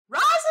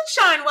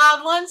Sunshine,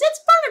 wild ones,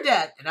 it's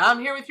Bernadette, and I'm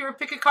here with your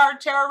Pick a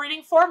Card Tarot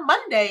reading for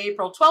Monday,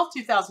 April 12th,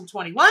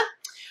 2021.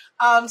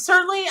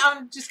 Certainly,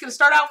 I'm just going to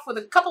start off with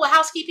a couple of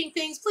housekeeping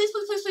things. Please,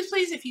 please, please, please,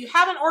 please, if you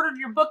haven't ordered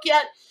your book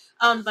yet,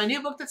 my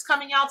new book that's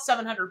coming out,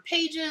 700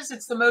 pages.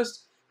 It's the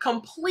most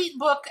complete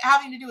book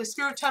having to do with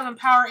spirit, totem, and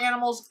power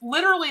animals,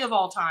 literally of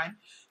all time.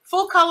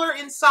 Full color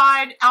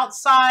inside,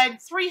 outside,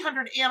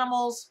 300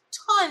 animals,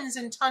 tons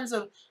and tons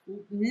of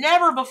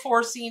never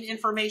before seen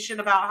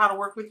information about how to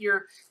work with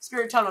your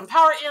spirit, totem, and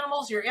power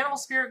animals, your animal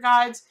spirit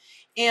guides,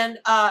 and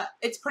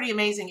it's pretty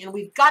amazing. And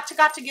we've got to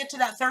get to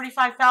that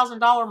 $35,000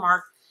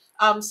 mark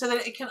so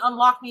that it can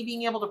unlock me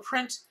being able to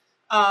print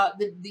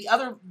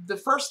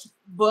the first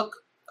book,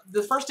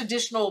 the first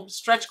additional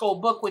stretch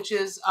goal book, which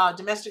is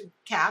Domestic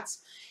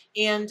Cats.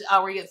 And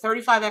where you get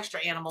 35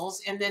 extra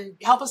animals, and then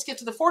help us get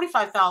to the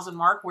 45,000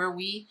 mark where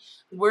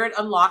it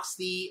unlocks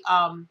the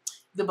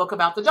book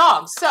about the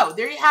dogs. So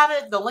there you have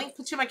it. The link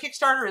to my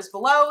Kickstarter is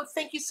below.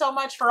 Thank you so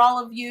much for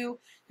all of you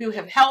who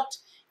have helped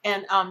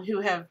and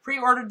who have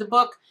pre-ordered the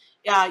book.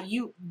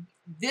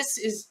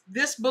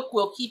 This book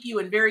will keep you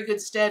in very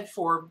good stead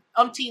for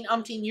umpteen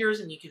years,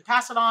 and you can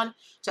pass it on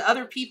to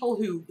other people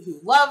who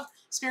love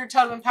spirit,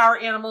 totem, and power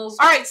animals.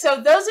 All right, so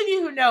those of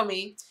you who know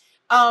me,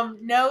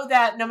 know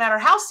that no matter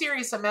how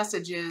serious a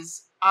message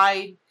is,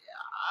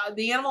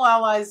 the animal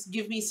allies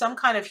give me some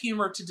kind of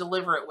humor to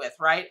deliver it with,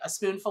 right? A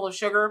spoonful of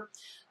sugar,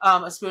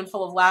 a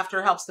spoonful of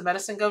laughter helps the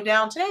medicine go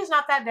down. Today is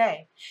not that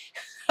day.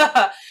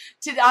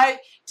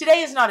 Today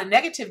is not a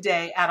negative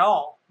day at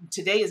all.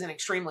 Today is an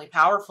extremely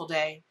powerful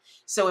day.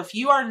 So if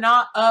you are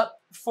not up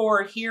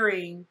for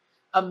hearing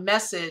a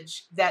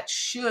message that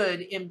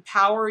should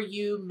empower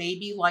you,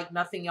 maybe like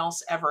nothing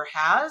else ever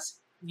has,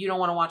 you don't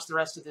want to watch the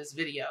rest of this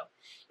video.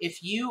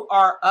 If you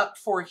are up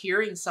for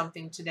hearing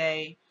something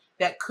today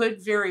that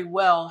could very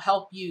well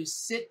help you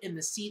sit in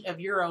the seat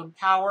of your own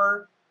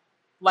power,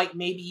 like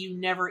maybe you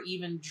never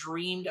even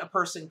dreamed a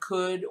person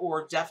could,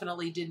 or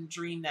definitely didn't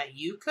dream that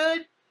you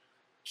could,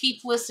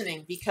 keep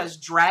listening, because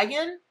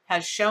Dragon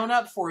has shown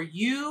up for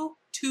you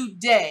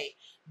today.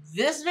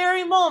 This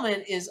very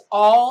moment is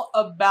all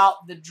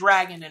about the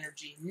dragon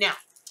energy. Now,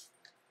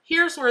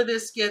 here's where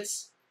this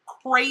gets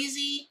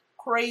crazy,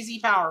 crazy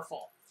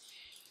powerful.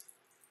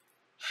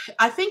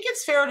 I think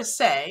it's fair to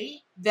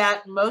say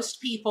that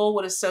most people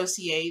would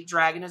associate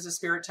dragon as a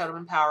spirit, totem,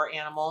 and power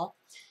animal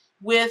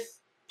with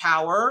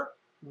power,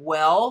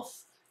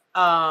 wealth.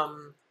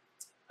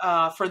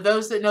 For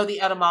those that know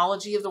the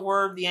etymology of the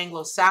word, the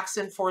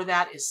Anglo-Saxon for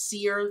that is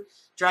seer.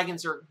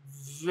 Dragons are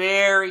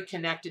very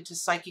connected to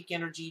psychic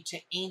energy, to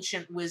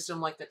ancient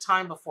wisdom, like the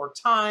time before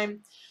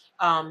time.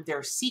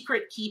 They're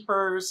secret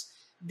keepers.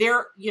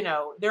 They're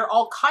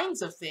all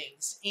kinds of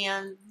things.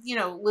 And,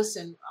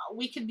 listen,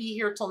 we could be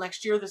here till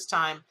next year this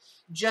time,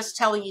 just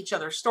telling each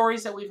other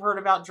stories that we've heard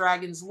about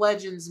dragons,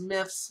 legends,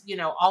 myths,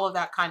 all of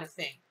that kind of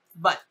thing.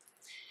 But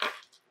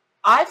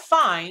I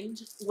find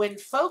when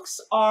folks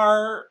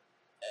are,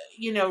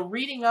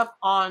 reading up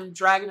on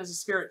dragon as a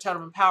spirit,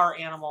 totem, and power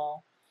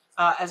animal,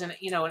 as an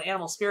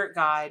animal spirit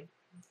guide,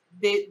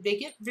 they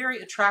get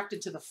very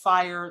attracted to the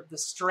fire, the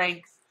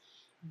strength,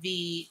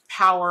 the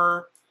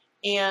power.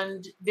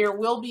 And there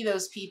will be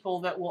those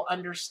people that will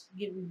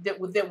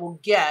that will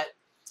get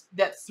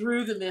that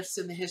through the myths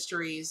and the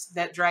histories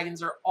that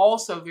dragons are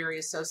also very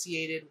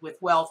associated with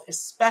wealth,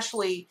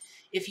 especially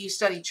if you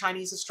study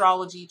Chinese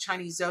astrology,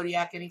 Chinese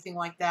zodiac, anything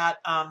like that.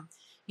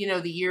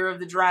 The year of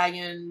the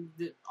dragon,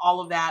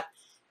 all of that.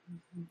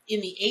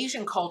 In the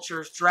Asian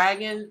cultures,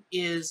 dragon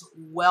is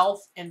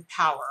wealth and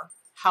power.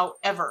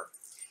 However,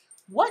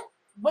 what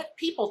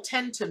people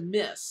tend to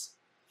miss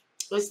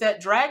is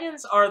that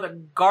dragons are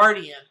the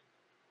guardian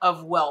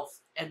of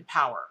wealth and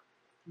power.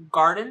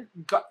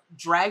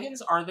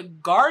 Dragons are the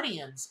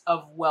guardians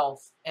of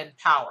wealth and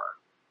power.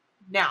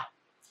 Now,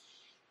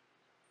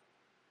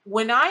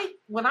 when I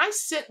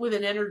sit with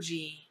an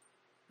energy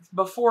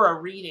before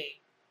a reading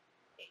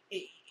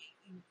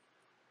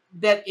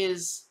that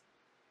is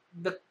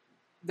the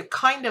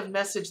kind of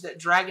message that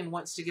Dragon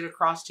wants to get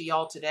across to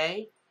y'all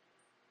today,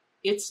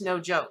 it's no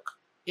joke.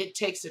 It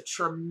takes a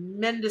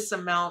tremendous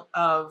amount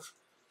of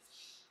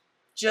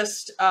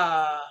just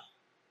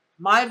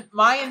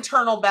my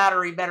internal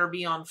battery better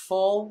be on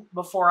full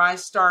before I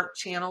start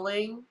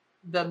channeling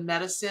the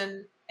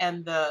medicine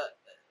and the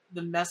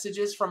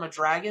messages from a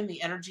dragon,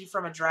 the energy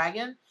from a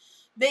dragon.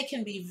 They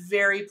can be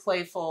very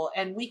playful,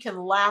 and we can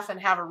laugh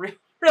and have a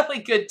really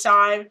good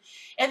time.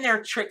 And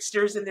they're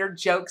tricksters and they're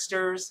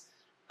jokesters.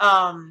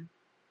 And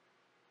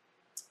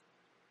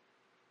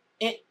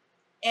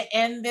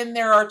then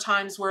there are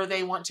times where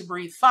they want to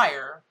breathe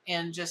fire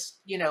and just,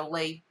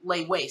 lay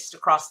waste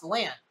across the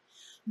land.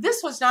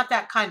 This was not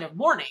that kind of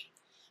morning,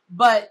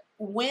 but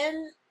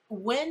when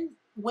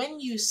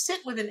you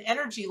sit with an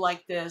energy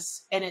like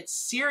this and it's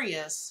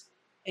serious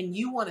and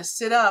you want to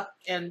sit up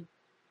and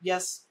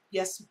yes,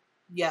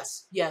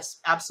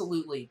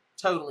 absolutely,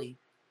 totally,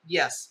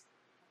 yes,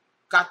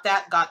 got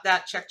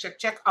that,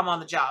 check, I'm on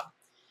the job.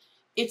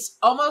 It's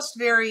almost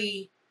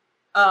very,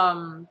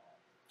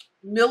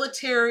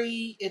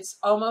 military. It's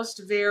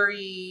almost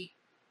very,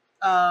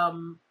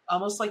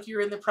 almost like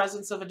you're in the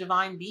presence of a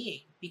divine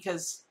being,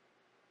 because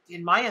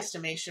in my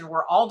estimation,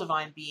 we're all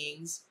divine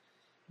beings,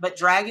 but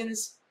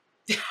dragons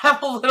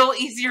have a little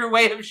easier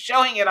way of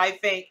showing it, I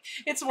think.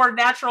 It's more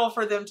natural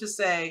for them to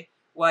say,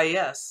 why,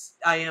 yes,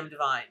 I am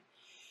divine.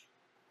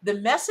 The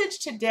message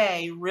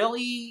today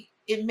really,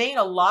 it made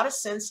a lot of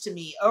sense to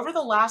me. Over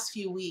the last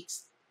few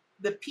weeks,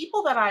 the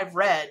people that I've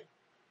read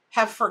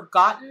have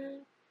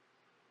forgotten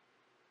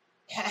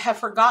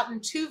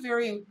two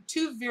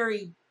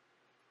very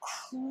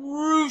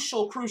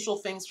crucial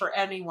things for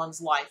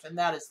anyone's life, and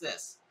that is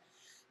this.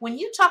 When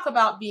you talk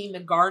about being the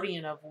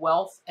guardian of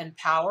wealth and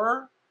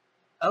power,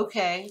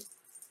 okay,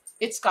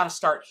 it's got to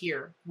start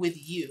here with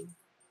you.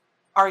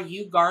 Are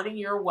you guarding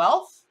your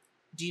wealth?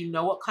 Do you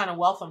know what kind of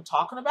wealth I'm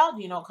talking about?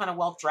 Do you know what kind of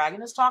wealth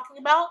Dragon is talking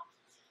about?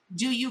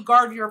 Do you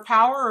guard your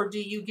power, or do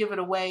you give it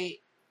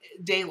away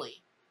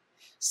daily?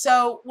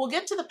 So we'll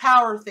get to the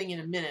power thing in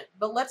a minute,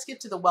 but let's get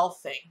to the wealth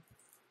thing.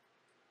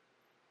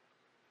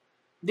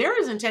 There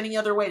isn't any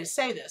other way to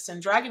say this,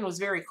 and Dragon was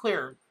very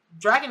clear.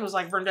 Dragon was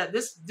like, Bernadette,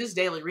 this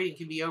daily reading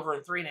can be over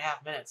in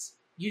 3.5 minutes.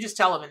 You just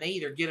tell them, and they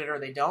either get it or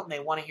they don't, and they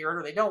want to hear it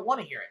or they don't want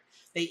to hear it.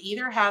 They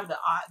either have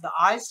the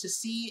eyes to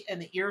see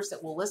and the ears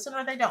that will listen,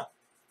 or they don't.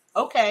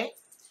 Okay.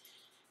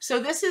 So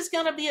this is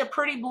going to be a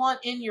pretty blunt,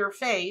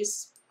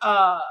 in-your-face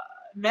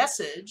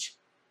message.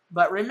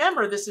 But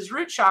remember, this is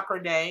Root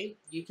Chakra Day.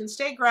 You can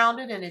stay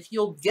grounded, and if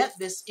you'll get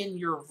this in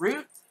your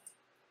root,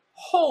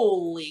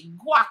 holy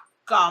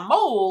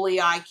guacamole,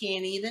 I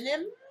can't even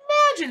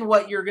imagine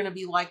what you're going to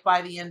be like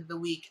by the end of the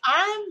week.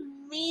 I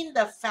mean,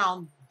 the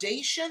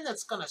foundation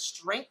that's going to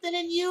strengthen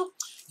in you.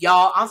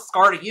 Y'all, I'm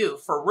scared of you,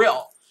 for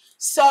real.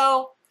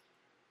 So,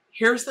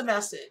 here's the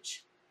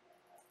message.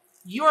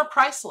 You are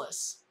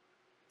priceless.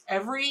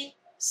 Every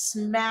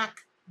smack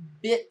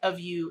bit of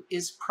you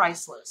is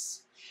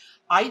priceless.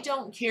 I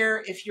don't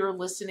care if you're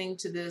listening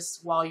to this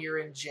while you're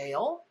in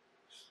jail.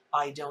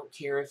 I don't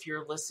care if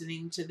you're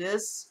listening to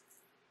this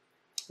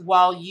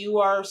while you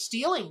are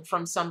stealing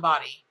from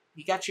somebody.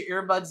 You got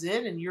your earbuds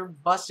in and you're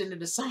busting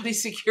into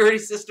somebody's security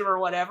system or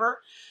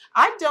whatever.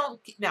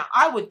 Now,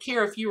 I would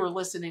care if you were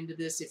listening to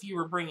this if you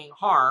were bringing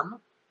harm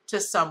to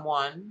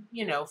someone,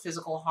 you know,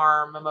 physical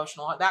harm,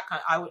 emotional harm, that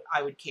kind of,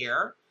 I would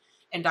care.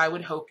 And I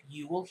would hope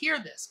you will hear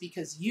this,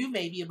 because you,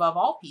 maybe above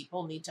all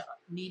people, need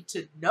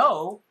to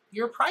know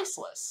you're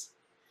priceless.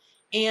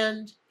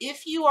 And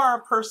if you are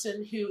a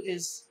person who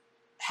is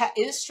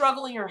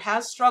struggling or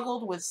has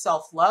struggled with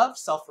self-love,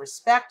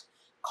 self-respect,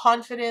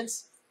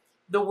 confidence,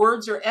 the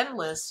words are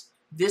endless.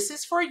 This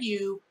is for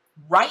you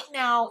right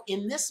now,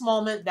 in this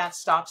moment that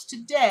stops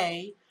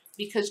today,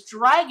 because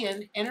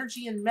Dragon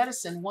Energy and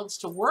Medicine wants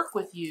to work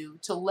with you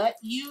to let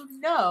you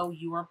know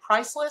you are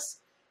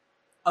priceless.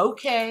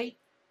 Okay.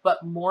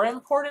 But more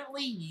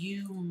importantly,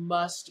 you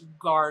must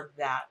guard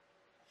that.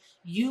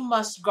 You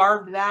must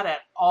guard that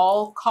at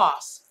all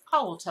costs.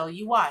 I will tell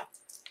you why.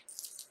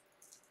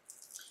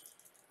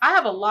 I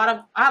have a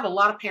lot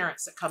of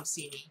parents that come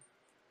see me,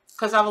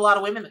 because I have a lot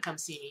of women that come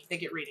see me. They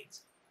get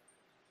readings.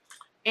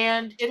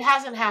 And it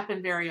hasn't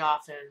happened very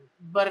often,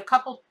 but a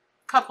couple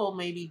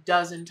maybe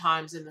dozen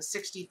times in the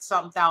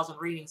 60-something thousand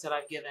readings that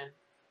I've given,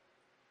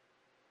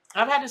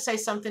 I've had to say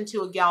something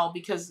to a gal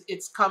because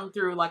it's come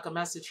through like a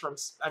message from,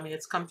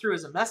 it's come through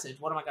as a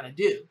message. What am I going to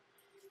do?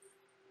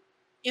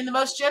 In the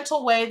most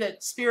gentle way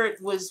that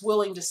Spirit was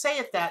willing to say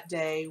it that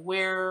day,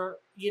 where,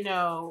 you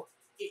know,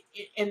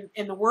 and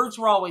the words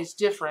were always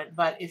different,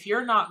 but if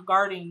you're not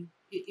guarding,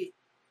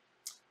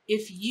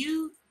 if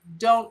you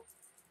don't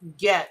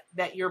get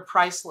that you're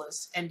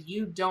priceless and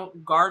you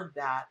don't guard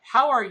that,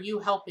 how are you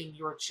helping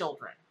your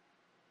children?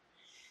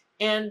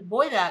 And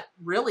boy, that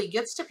really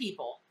gets to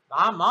people.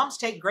 Moms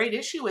take great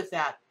issue with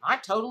that. I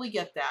totally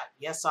get that.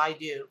 Yes, I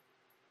do.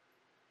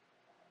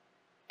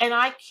 And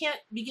I can't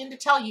begin to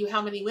tell you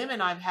how many women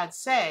I've had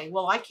say,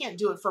 well, I can't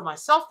do it for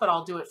myself, but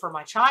I'll do it for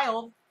my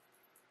child.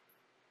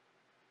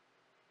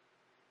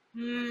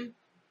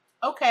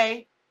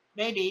 Okay,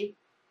 maybe.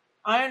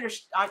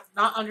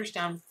 Not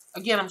understand.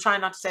 Again, I'm trying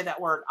not to say that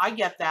word. I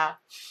get that.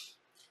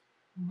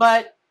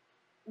 But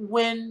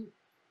when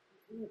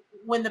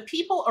the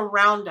people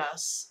around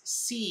us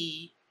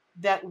see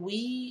that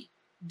we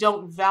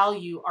don't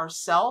value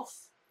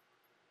ourselves,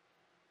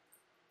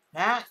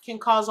 that can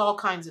cause all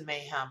kinds of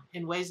mayhem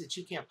in ways that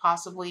you can't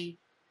possibly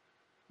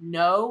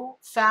know,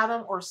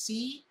 fathom, or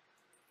see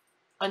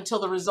until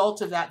the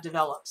result of that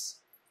develops.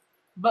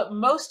 But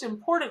most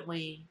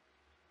importantly,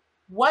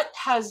 what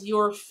has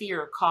your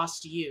fear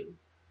cost you?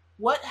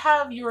 What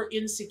have your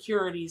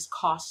insecurities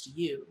cost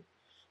you?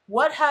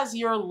 What has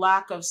your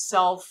lack of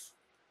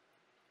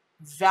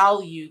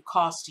self-value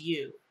cost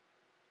you?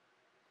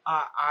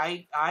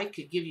 I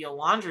could give you a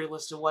laundry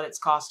list of what it's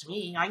cost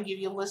me. I can give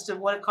you a list of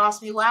what it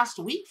cost me last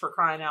week, for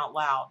crying out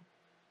loud.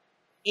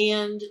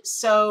 And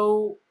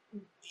so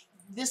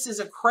this is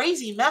a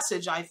crazy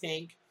message, I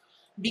think,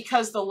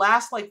 because the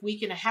last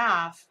week and a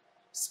half,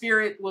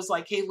 Spirit was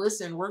like, hey,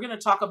 listen, we're going to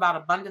talk about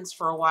abundance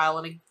for a while.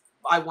 And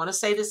I want to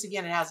say this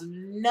again. It has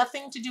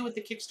nothing to do with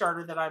the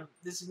Kickstarter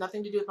this has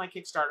nothing to do with my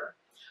Kickstarter.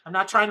 I'm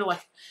not trying to,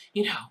 like,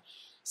 you know,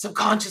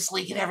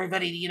 subconsciously get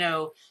everybody to, you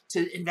know,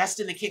 to invest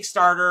in the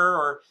Kickstarter,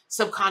 or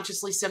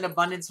subconsciously send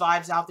abundance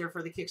vibes out there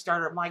for the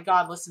Kickstarter. My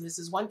God, listen, this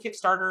is one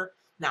Kickstarter.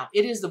 Now,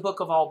 it is the book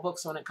of all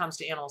books when it comes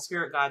to animal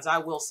spirit guides. I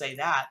will say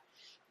that.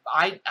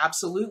 I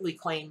absolutely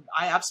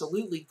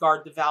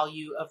guard the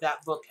value of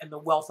that book and the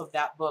wealth of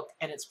that book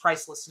and its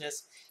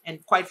pricelessness.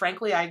 And quite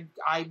frankly, I'm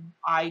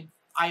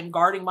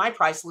guarding my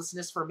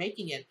pricelessness for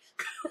making it.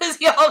 Because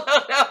y'all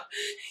don't know.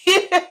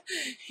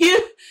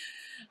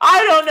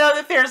 I don't know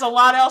that there's a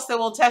lot else that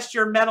will test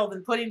your mettle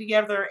than putting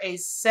together a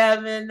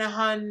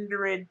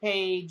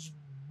 700-page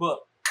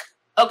book.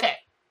 Okay,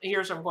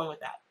 here's where I'm going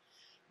with that.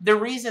 The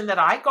reason that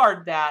I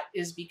guard that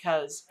is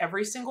because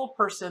every single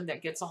person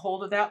that gets a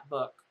hold of that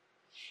book,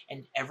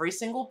 and every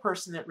single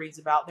person that reads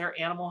about their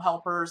animal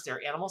helpers, their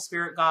animal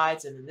spirit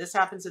guides, and then this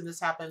happens and this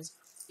happens,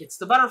 it's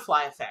the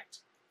butterfly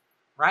effect,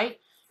 right?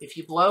 If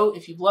you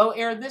blow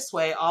air this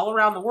way all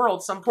around the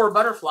world, some poor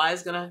butterfly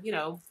is gonna, you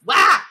know,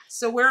 wah!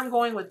 So where I'm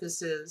going with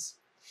this is,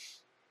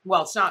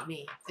 well, it's not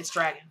me, it's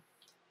Dragon.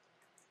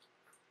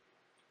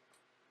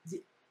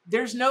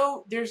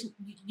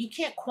 You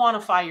can't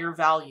quantify your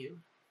value.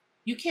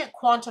 You can't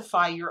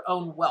quantify your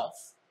own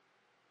wealth,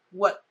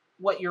 what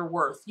you're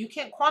worth. You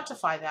can't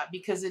quantify that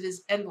because it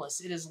is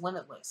endless. It is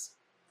limitless.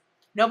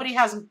 Nobody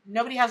has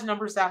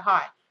numbers that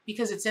high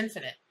because it's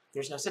infinite.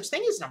 There's no such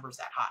thing as numbers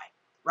that high,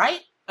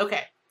 right?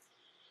 Okay.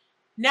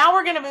 Now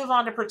we're going to move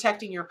on to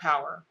protecting your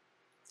power.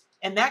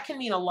 And that can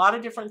mean a lot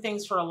of different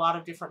things for a lot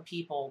of different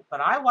people.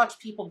 But I watch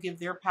people give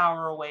their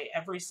power away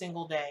every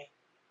single day.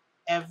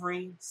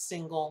 Every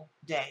single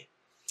day.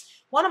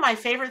 One of my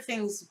favorite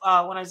things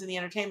when I was in the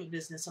entertainment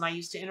business and I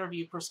used to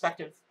interview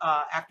prospective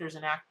actors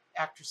and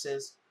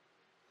actresses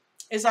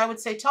is I would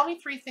say, tell me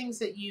 3 things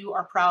that you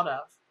are proud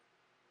of.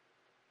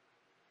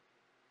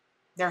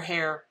 Their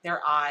hair,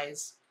 their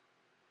eyes,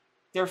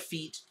 their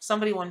feet.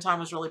 Somebody one time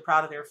was really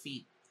proud of their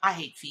feet. I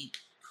hate feet.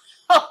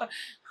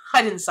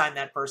 I didn't sign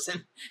that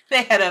person.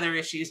 They had other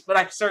issues, but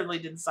I certainly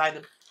didn't sign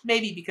them.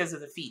 Maybe because of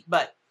the feet.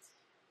 But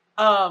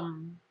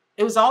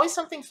it was always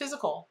something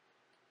physical.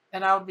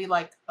 And I would be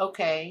like,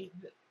 okay,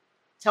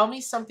 tell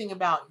me something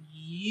about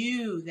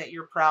you that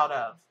you're proud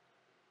of.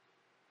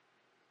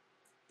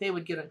 They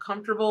would get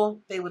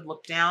uncomfortable. They would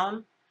look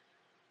down.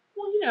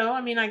 Well, you know,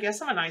 I mean, I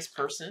guess I'm a nice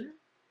person.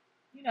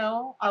 You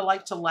know, I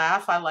like to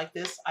laugh. I like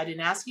this. I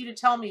didn't ask you to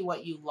tell me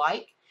what you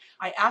like.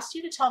 I asked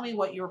you to tell me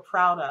what you're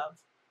proud of.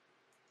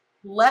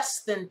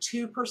 Less than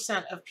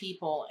 2% of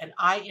people, and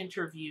I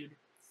interviewed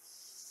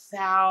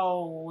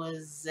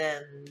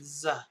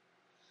thousands of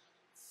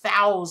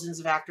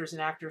actors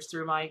and actors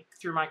through my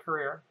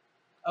career.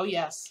 Oh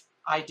yes,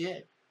 I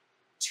did.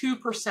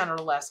 2% or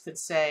less could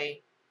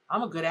say,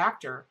 I'm a good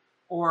actor,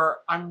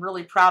 or I'm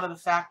really proud of the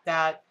fact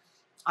that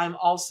I'm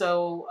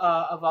also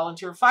a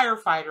volunteer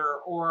firefighter,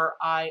 or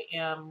I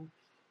am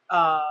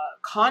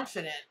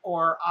confident,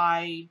 or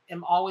I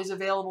am always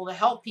available to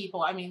help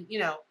people. I mean, you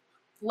know,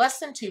 less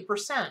than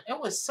 2%. It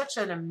was such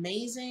an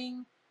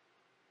amazing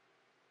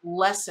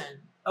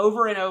lesson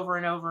over and over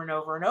and over and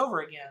over and over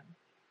again.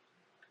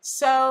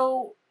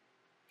 So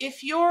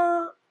if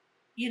you're,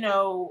 you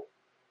know,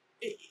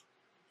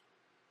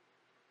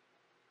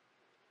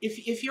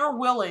 if you're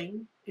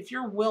willing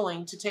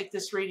to take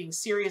this reading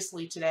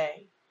seriously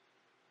today,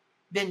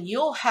 then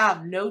you'll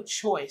have no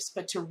choice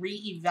but to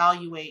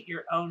reevaluate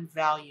your own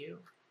value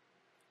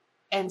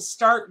and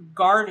start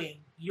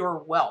guarding your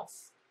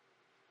wealth.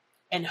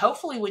 And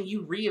hopefully when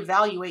you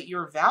reevaluate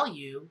your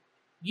value,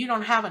 you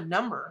don't have a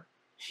number.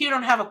 You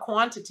don't have a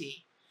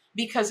quantity,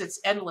 because it's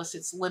endless,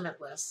 it's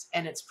limitless,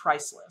 and it's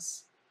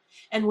priceless.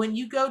 And when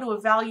you go to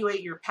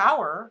evaluate your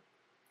power,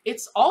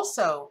 it's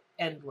also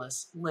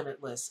endless,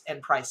 limitless,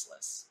 and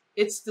priceless.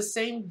 It's the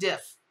same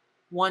diff,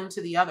 one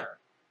to the other.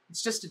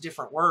 It's just a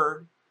different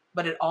word,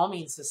 but it all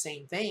means the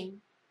same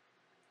thing.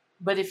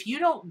 But if you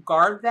don't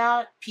guard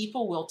that,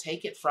 people will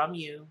take it from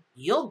you.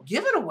 You'll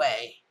give it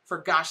away, for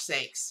gosh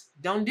sakes.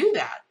 Don't do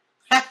that.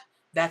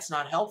 That's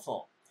not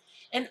helpful.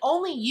 And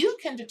only you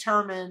can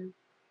determine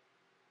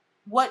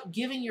what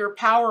giving your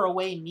power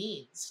away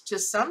means. To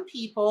some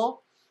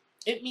people,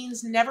 it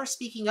means never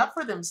speaking up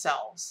for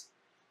themselves.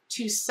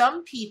 To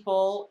some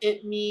people,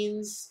 it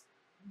means,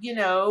 you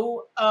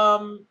know,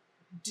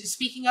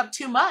 speaking up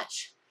too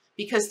much.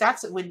 Because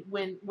that's when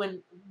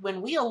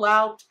we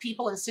allow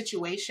people in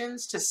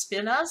situations to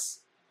spin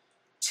us,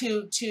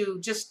 to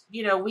just,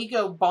 you know, we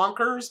go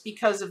bonkers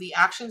because of the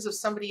actions of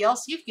somebody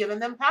else, you've given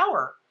them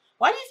power.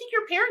 Why do you think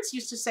your parents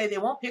used to say they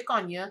won't pick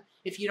on you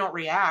if you don't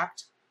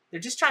react? They're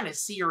just trying to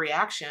see your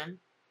reaction.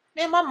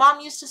 Man, my mom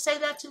used to say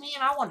that to me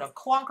and I wanted to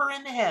clonk her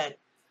in the head.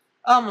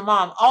 Oh, my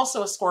mom,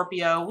 also a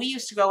Scorpio. We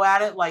used to go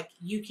at it like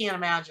you can't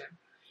imagine.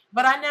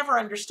 But I never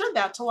understood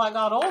that till I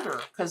got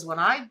older. Because when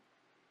I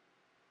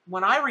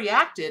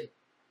reacted,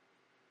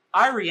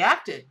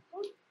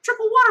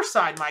 triple water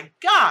sign, my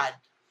God.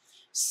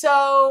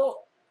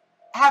 So,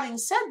 having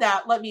said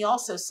that, let me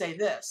also say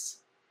this.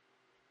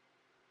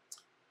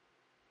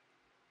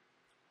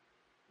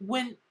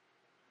 when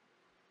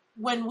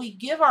we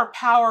give our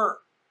power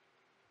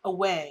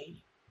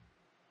away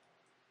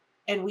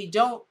and we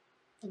don't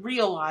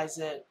realize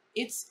it,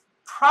 it's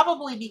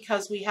probably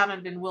because we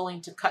haven't been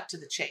willing to cut to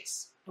the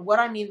chase. And what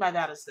I mean by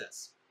that is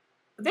this.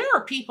 There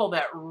are people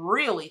that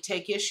really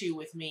take issue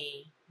with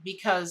me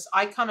because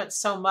I come at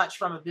so much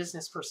from a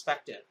business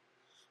perspective.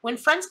 When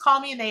friends call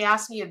me and they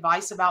ask me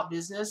advice about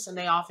business, and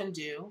they often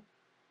do,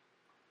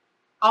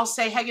 I'll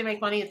say, how you gonna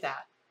make money at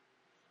that?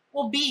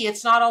 Well, B,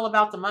 it's not all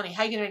about the money.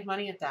 How are you going to make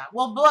money at that?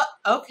 Well, but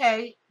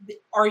okay,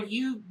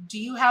 do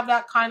you have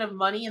that kind of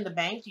money in the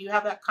bank? Do you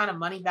have that kind of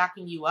money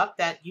backing you up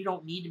that you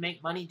don't need to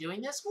make money doing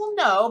this? Well,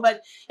 no,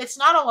 but it's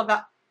not all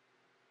about.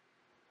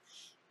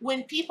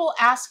 When people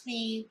ask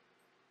me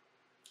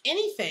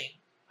anything,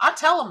 I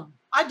tell them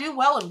I do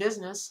well in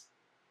business.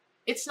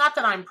 It's not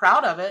that I'm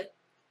proud of it,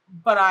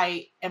 but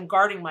I am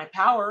guarding my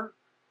power.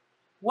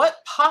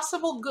 What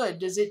possible good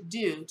does it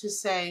do to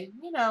say,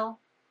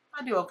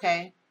 I do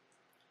okay?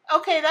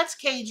 Okay, that's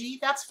cagey,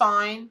 that's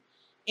fine.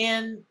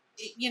 And,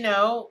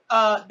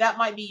 that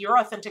might be your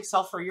authentic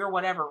self for your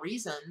whatever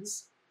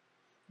reasons.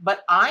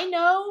 But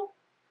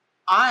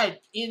I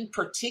in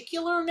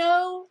particular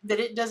know that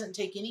it doesn't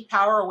take any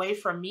power away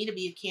from me to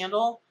be a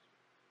candle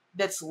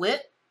that's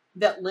lit,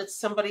 that lights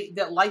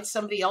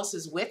somebody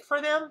else's wick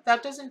for them.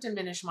 That doesn't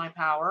diminish my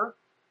power.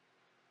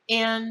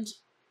 And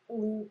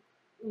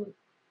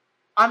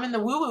I'm in the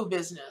woo-woo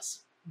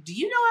business. Do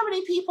you know how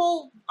many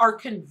people are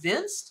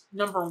convinced,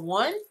 number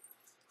one,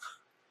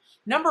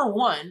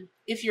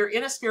 if you're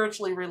in a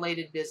spiritually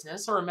related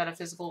business or a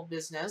metaphysical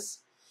business,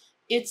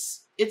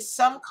 it's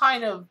some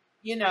kind of,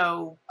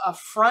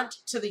 affront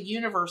to the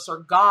universe or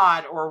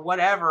God or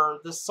whatever,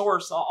 the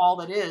source, all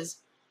that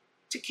is,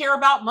 to care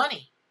about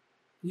money.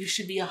 You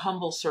should be a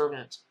humble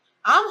servant.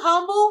 I'm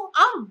humble.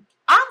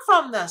 I'm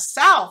from the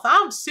South.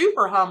 I'm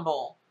super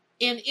humble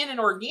in an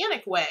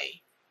organic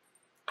way.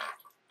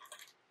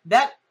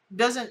 That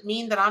doesn't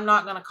mean that I'm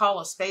not going to call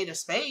a spade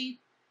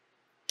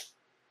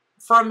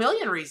for a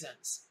million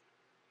reasons.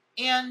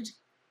 And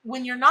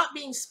when you're not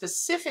being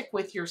specific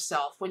with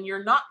yourself, when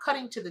you're not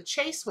cutting to the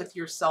chase with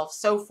yourself,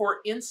 so for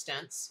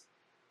instance,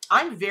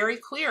 I'm very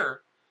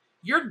clear.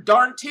 You're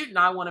darn tootin'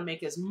 I want to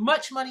make as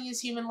much money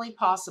as humanly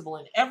possible,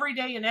 and every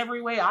day in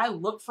every way I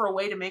look for a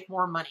way to make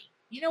more money.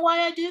 You know why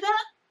I do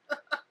that?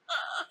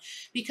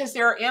 Because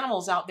there are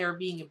animals out there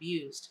being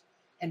abused.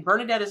 And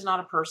Bernadette is not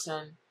a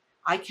person.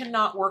 I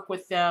cannot work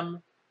with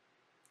them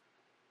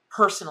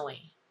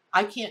personally.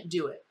 I can't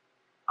do it.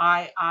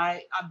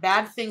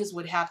 Bad things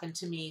would happen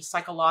to me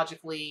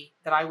psychologically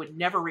that I would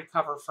never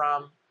recover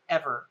from,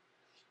 ever.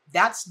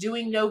 That's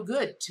doing no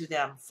good to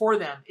them, for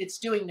them. It's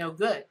doing no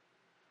good.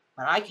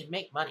 But I can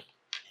make money,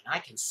 and I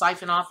can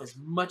siphon off as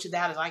much of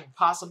that as I can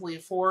possibly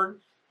afford.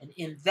 And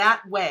in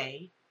that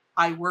way,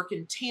 I work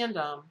in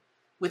tandem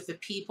with the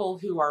people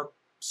who are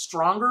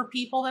stronger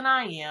people than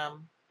I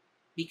am,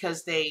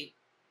 because they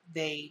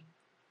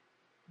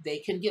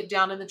can get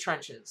down in the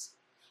trenches.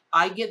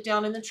 I get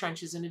down in the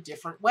trenches in a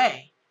different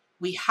way.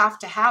 We have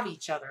to have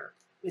each other.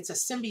 It's a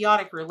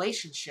symbiotic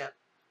relationship,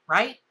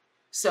 right?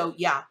 So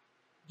yeah,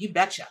 you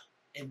betcha.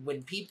 And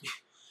when people,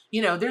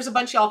 there's a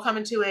bunch of y'all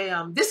coming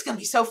to this is going to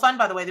be so fun,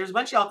 by the way. There's a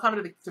bunch of y'all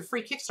coming to the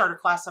free Kickstarter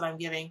class that I'm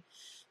giving,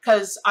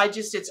 because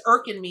it's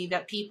irking me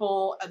that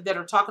people that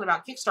are talking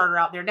about Kickstarter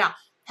out there. Now,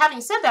 having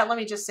said that, let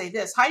me just say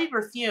this. Heidi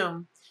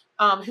Berthume,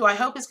 who I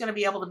hope is going to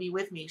be able to be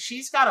with me,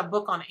 she's got a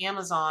book on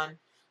Amazon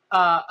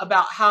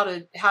about how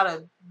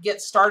to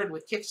get started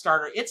with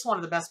Kickstarter. It's one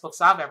of the best books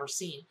I've ever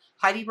seen.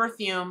 Heidi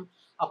Berthume.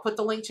 I'll put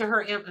the link to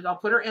her. I'll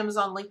put her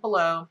Amazon link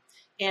below.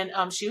 And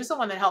she was the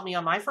one that helped me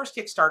on my first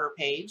Kickstarter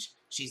page.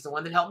 She's the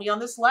one that helped me on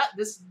this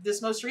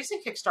most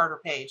recent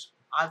Kickstarter page.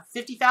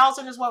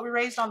 50,000 is what we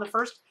raised on the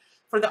first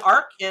for the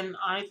ARC, and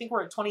I think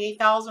we're at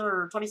 28,000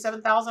 or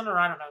 27,000, or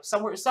I don't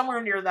know,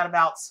 somewhere near that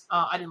abouts.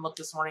 I didn't look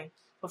this morning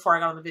before I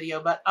got on the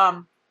video, but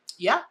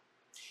yeah.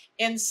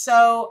 And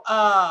so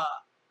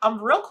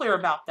I'm real clear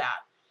about that.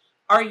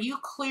 Are you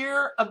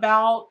clear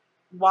about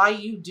why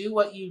you do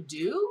what you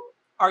do?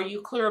 Are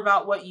you clear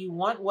about what you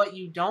want, what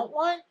you don't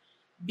want?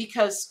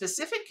 Because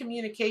specific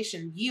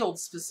communication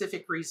yields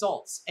specific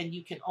results, and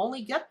you can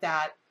only get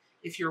that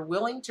if you're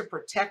willing to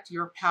protect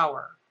your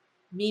power.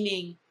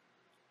 Meaning,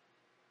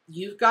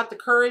 you've got the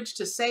courage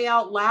to say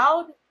out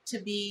loud, to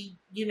be,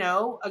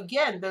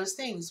 again, those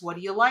things. What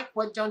do you like?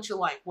 What don't you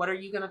like? What are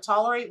you going to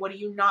tolerate? What are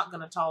you not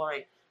going to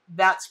tolerate?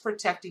 That's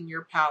protecting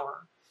your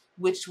power,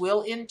 which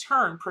will in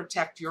turn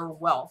protect your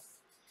wealth,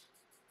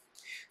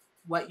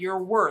 what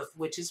you're worth,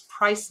 which is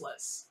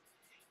priceless.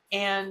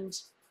 And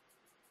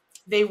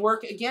they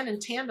work, again, in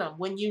tandem.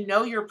 When you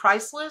know you're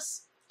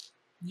priceless,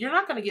 you're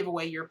not going to give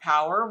away your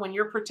power. When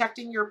you're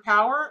protecting your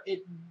power,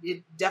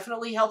 it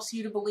definitely helps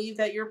you to believe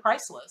that you're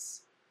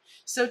priceless.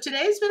 So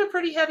today's been a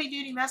pretty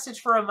heavy-duty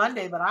message for a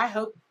Monday, but I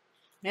hope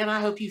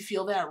you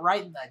feel that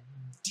right in the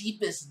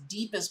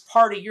deepest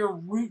part of your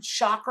root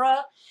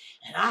chakra.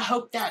 And I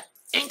hope that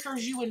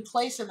anchors you in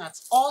place, and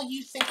that's all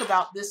you think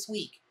about this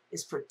week,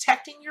 is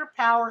protecting your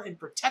power and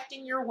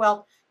protecting your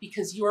wealth,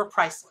 because you are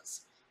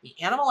priceless. The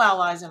animal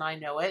allies and I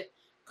know it.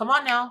 Come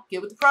on now,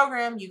 get with the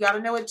program. You got to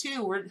know it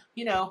too. We're,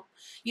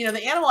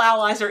 the animal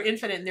allies are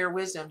infinite in their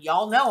wisdom.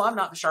 Y'all know I'm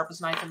not the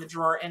sharpest knife in the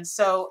drawer. And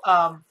so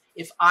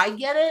if I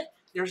get it,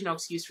 there's no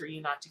excuse for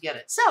you not to get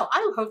it. So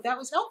I hope that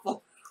was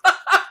helpful.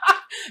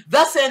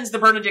 Thus ends the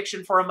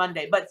benediction for a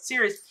Monday. But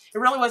serious, it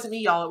really wasn't me,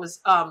 y'all.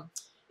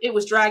 It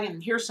was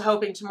Dragon. Here's to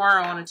hoping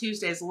tomorrow on a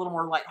Tuesday is a little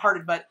more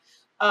lighthearted. But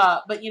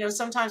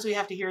sometimes we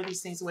have to hear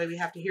these things the way we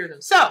have to hear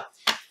them. So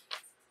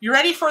you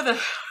ready for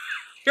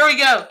here we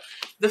go.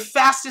 The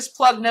fastest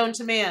plug known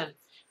to man.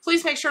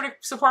 Please make sure to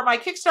support my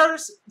Kickstarter,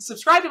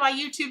 subscribe to my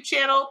YouTube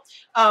channel,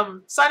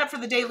 sign up for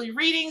the daily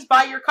readings,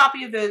 buy your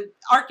copy of the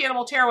Arc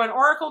Animal Tarot and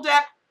Oracle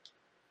deck.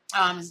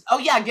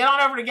 Get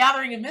on over to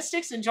Gathering of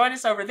Mystics and join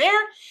us over there.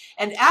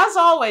 And as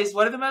always,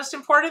 what are the most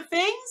important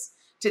things?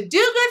 To do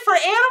good for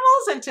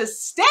animals and to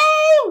stay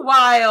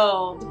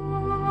wild.